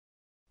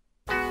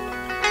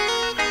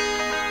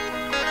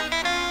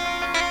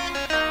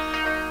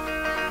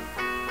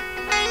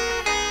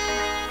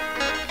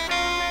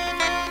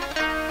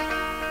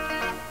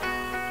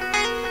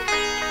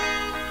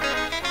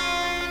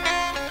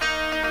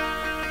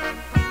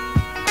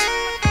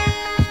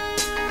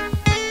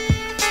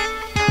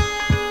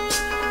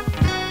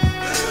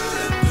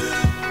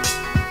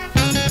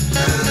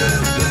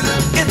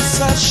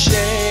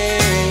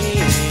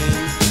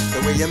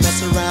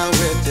mess around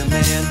with your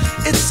man.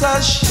 It's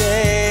a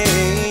shame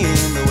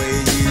the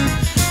way you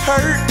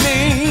hurt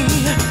me.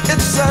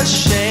 It's a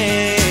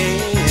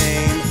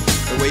shame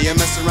the way you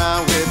mess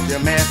around with your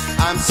man.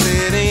 I'm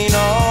sitting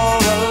all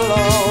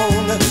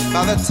alone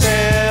by the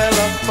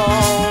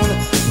telephone,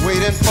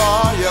 waiting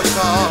for your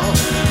call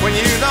when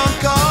you don't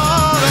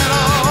call at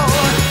all.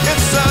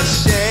 It's a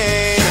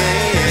shame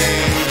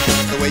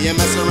the way you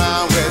mess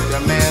around with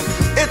your man.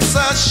 It's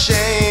a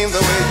shame the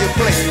way you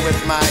play with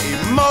my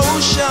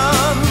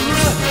emotions.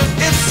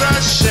 It's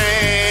a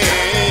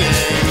shame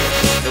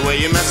the way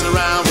you mess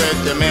around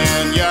with your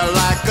man. You're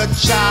like a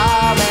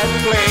child at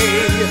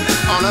play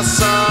on a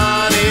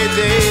sunny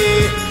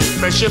day.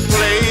 First you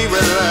play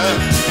with love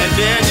and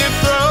then you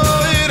throw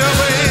it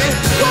away.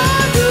 Why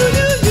do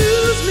you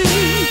use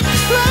me?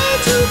 Try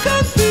to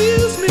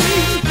confuse me.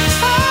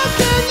 How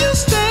can you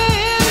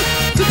stand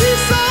to be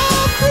so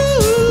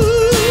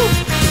cruel?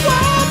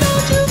 Why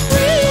don't you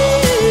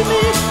free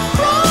me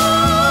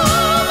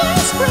from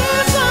this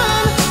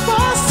prison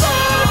for a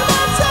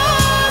certain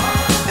time?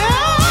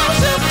 As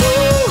a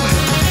fool,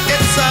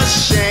 it's a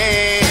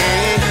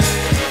shame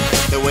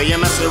the way you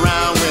mess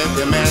around with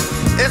your man.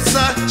 It's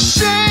a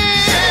shame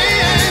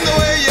the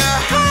way you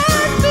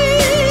hurt me.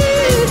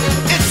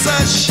 It's a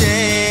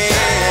shame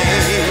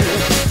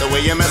the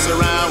way you mess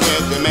around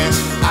with your man.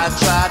 I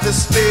tried to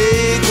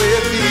speak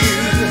with you,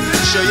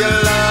 show your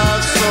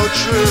love so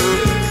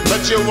true,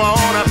 but you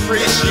won't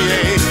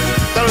appreciate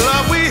the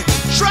love we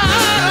try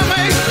to make.